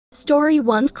Story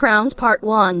 1 Crowns Part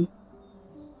 1.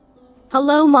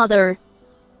 Hello, Mother.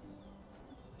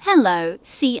 Hello,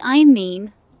 I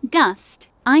mean, Gust.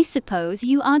 I suppose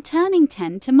you are turning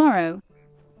 10 tomorrow.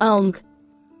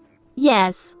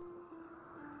 Yes.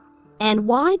 And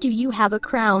why do you have a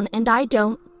crown and I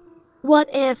don't? What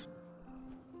if?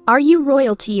 Are you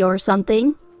royalty or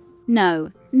something?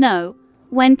 No.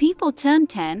 When people turn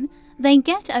 10, they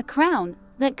get a crown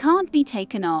that can't be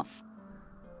taken off.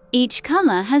 Each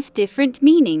color has different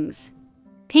meanings.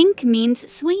 Pink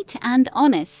means sweet and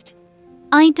honest.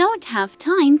 I don't have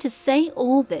time to say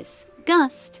all this,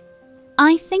 Gust.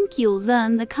 I think you'll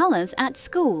learn the colors at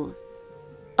school.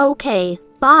 Okay,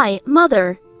 bye,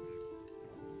 Mother.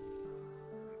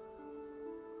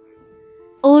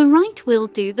 Alright, we'll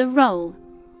do the roll.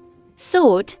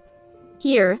 Sword.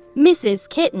 Here, Mrs.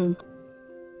 Kitten.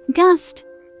 Gust.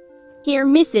 Here,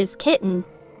 Mrs. Kitten.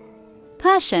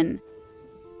 Persian.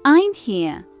 I'm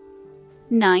here.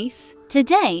 Nice.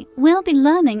 Today, we'll be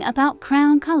learning about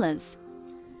crown colors.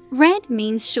 Red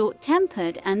means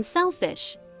short-tempered and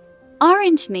selfish.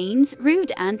 Orange means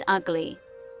rude and ugly.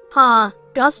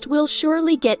 Gust will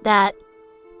surely get that.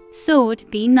 Sword,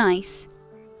 be nice.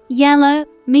 Yellow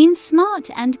means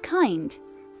smart and kind.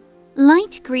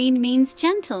 Light green means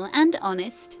gentle and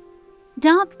honest.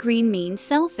 Dark green means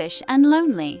selfish and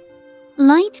lonely.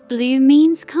 Light blue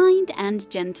means kind and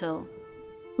gentle.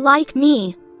 Like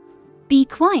me. Be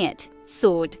quiet,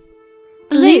 sword.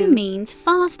 Blue means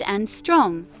fast and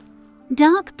strong.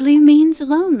 Dark blue means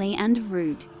lonely and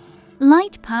rude.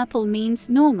 Light purple means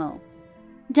normal.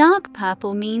 Dark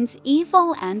purple means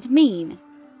evil and mean.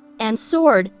 And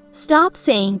sword, stop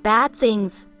saying bad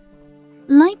things.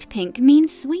 Light pink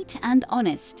means sweet and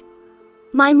honest.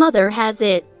 My mother has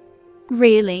it.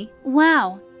 Really?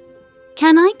 Wow.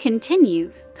 Can I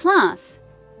continue, class?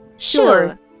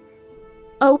 Sure.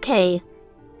 Okay.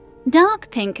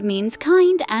 Dark pink means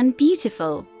kind and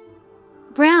beautiful.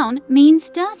 Brown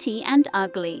means dirty and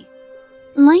ugly.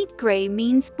 Light gray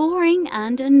means boring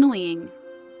and annoying.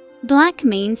 Black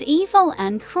means evil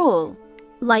and cruel.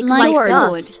 Like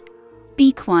sword.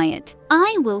 Be quiet.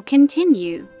 I will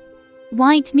continue.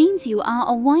 White means you are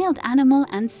a wild animal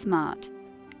and smart.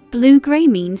 Blue-gray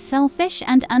means selfish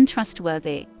and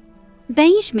untrustworthy.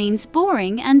 Beige means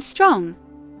boring and strong.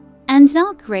 And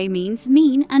dark gray means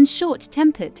mean and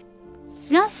short-tempered.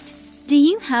 Gust, do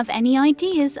you have any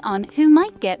ideas on who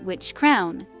might get which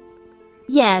crown?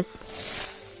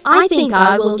 Yes. I think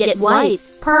I will get white,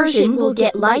 Persian will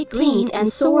get light green, and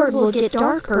sword will get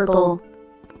dark purple.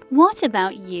 What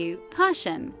about you,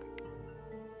 Persian?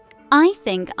 I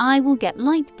think I will get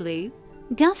light blue,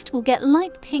 Gust will get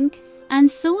light pink, and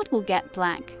sword will get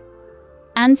black.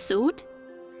 And sword?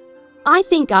 I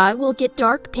think I will get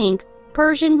dark pink,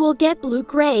 Persian will get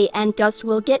blue-gray, and Gust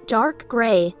will get dark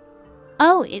gray.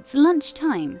 Oh, it's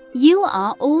lunchtime. You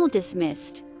are all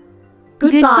dismissed.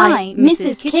 Goodbye,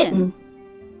 Mrs. Kitten.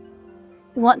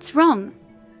 What's wrong?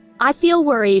 I feel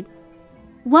worried.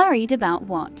 Worried about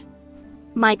what?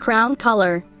 My crown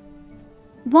color.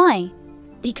 Why?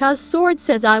 Because sword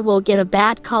says I will get a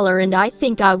bad color and I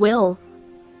think I will.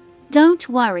 Don't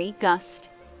worry, Gust.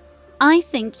 I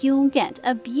think you'll get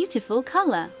a beautiful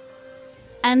color.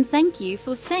 And thank you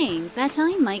for saying that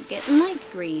I might get light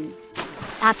green.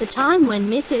 At the time when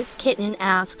Mrs. Kitten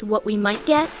asked what we might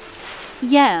get?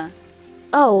 Yeah.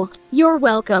 Oh, you're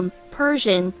welcome,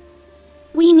 Persian.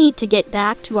 We need to get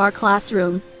back to our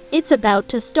classroom. It's about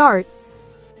to start.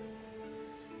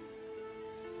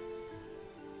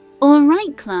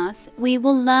 Alright, class, we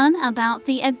will learn about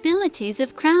the abilities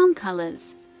of crown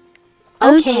colors.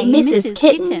 Okay, Mrs.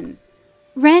 Kitten.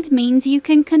 Red means you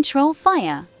can control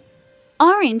fire.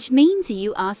 Orange means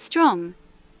you are strong.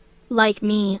 Like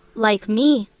me,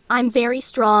 I'm very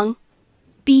strong.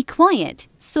 Be quiet,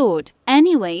 sword.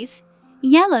 Anyways,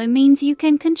 yellow means you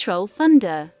can control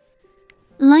thunder.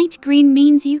 Light green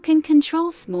means you can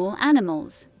control small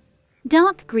animals.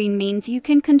 Dark green means you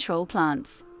can control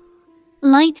plants.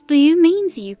 Light blue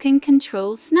means you can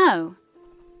control snow.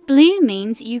 Blue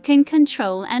means you can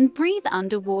control and breathe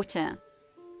underwater.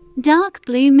 Dark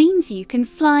blue means you can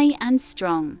fly and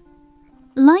strong.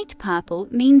 Light purple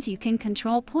means you can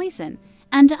control poison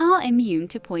and are immune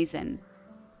to poison.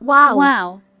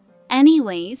 Wow.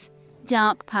 Anyways,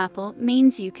 dark purple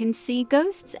means you can see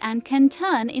ghosts and can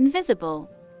turn invisible.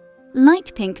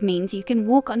 Light pink means you can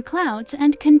walk on clouds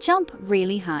and can jump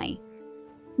really high.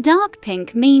 Dark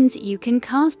pink means you can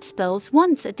cast spells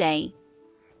once a day.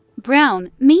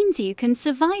 Brown means you can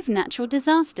survive natural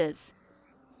disasters.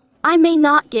 I may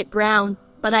not get brown,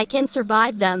 but I can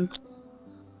survive them.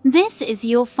 This is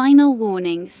your final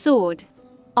warning, sword.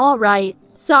 All right,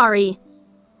 sorry.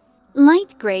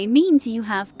 Light gray means you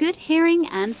have good hearing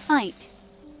and sight.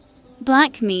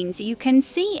 Black means you can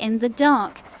see in the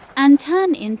dark and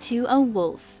turn into a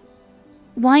wolf.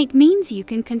 White means you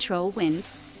can control wind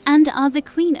and are the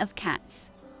queen of cats.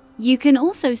 You can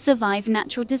also survive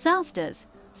natural disasters,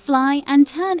 fly and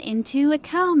turn into a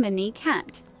cow mini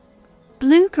cat.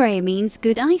 Blue-gray means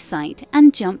good eyesight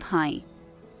and jump high.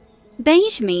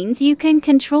 Beige means you can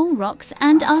control rocks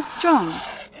and are strong.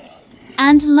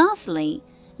 And lastly,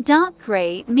 dark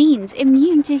gray means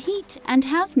immune to heat and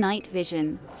have night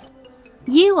vision.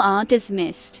 You are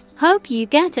dismissed. Hope you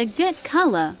get a good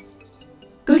color.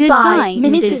 Goodbye,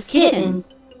 Mrs. Kitten.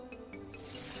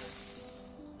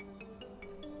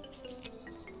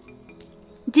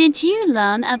 Did you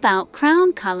learn about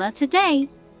crown color today?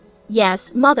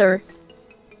 Yes, Mother.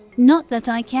 Not that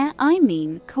I care, I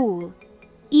mean cool.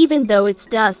 Even though it's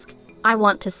dusk, I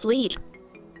want to sleep.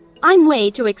 I'm way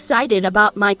too excited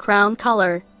about my crown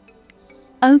color.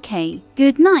 Okay,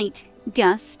 good night,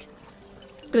 Gust.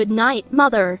 Good night,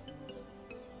 Mother.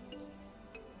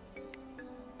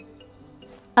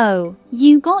 Oh,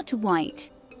 you got white.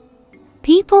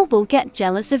 People will get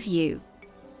jealous of you.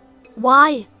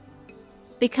 Why?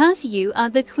 Because you are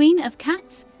the queen of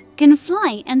cats, can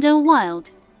fly and are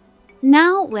wild.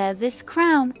 Now wear this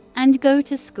crown and go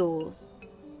to school.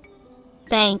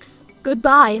 Thanks.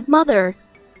 Goodbye, Mother.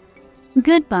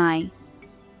 Goodbye.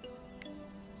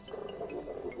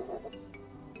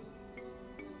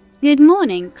 Good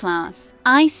morning, class.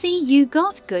 I see you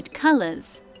got good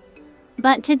colors.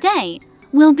 But today,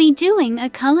 we'll be doing a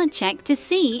color check to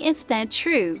see if they're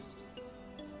true.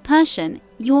 Persian,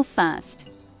 you're first.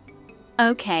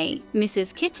 Okay,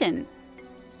 Mrs. Kitten.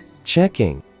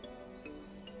 Checking.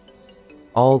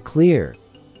 All clear.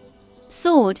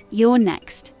 Sword, you're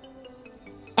next.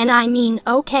 And I mean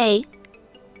okay.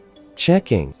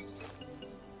 Checking.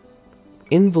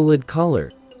 Invalid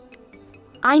color.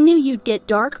 I knew you'd get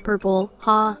dark purple,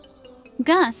 huh?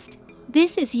 Gust,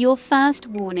 this is your first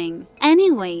warning.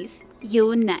 Anyways,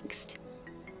 you're next.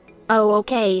 Oh,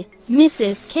 okay,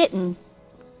 Mrs. Kitten.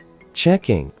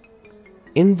 Checking.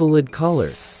 Invalid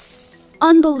color.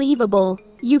 Unbelievable,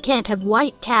 you can't have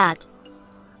white cat.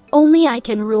 Only I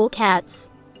can rule cats.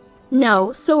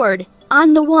 No, Sword,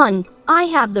 I'm the one. I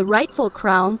have the rightful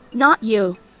crown, not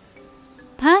you.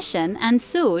 Persian and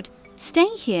Sword, stay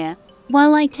here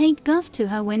while I take Gust to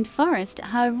her wind forest,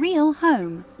 her real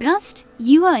home. Gust,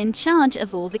 you are in charge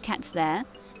of all the cats there,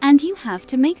 and you have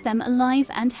to make them alive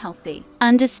and healthy.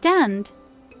 Understand?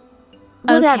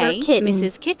 Whatever, Okay, Kitten.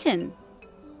 Mrs. Kitten.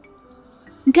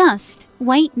 Gust,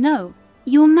 wait, no.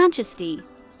 Your Majesty.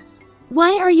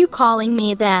 Why are you calling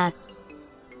me that?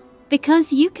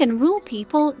 Because you can rule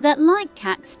people that like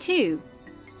cats too.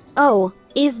 Oh,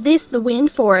 is this the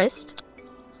wind forest?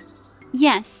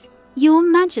 Yes, Your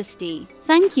Majesty.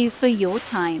 Thank you for your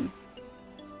time.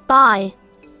 Bye.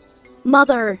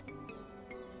 Mother.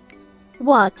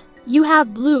 What? You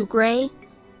have blue-gray?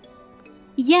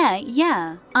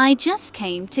 Yeah. I just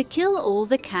came to kill all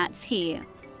the cats here.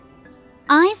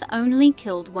 I've only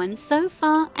killed one so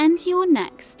far and you're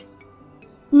next.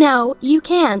 No, you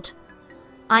can't.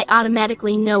 I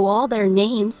automatically know all their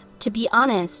names, to be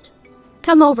honest.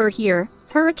 Come over here,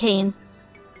 Hurricane.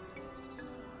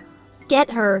 Get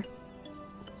her.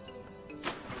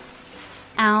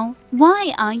 Ow,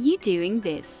 why are you doing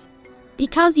this?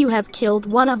 Because you have killed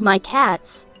one of my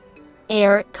cats.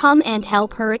 Air, come and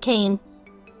help Hurricane.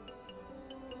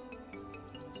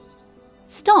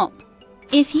 Stop.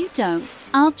 If you don't,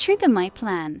 I'll trigger my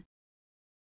plan.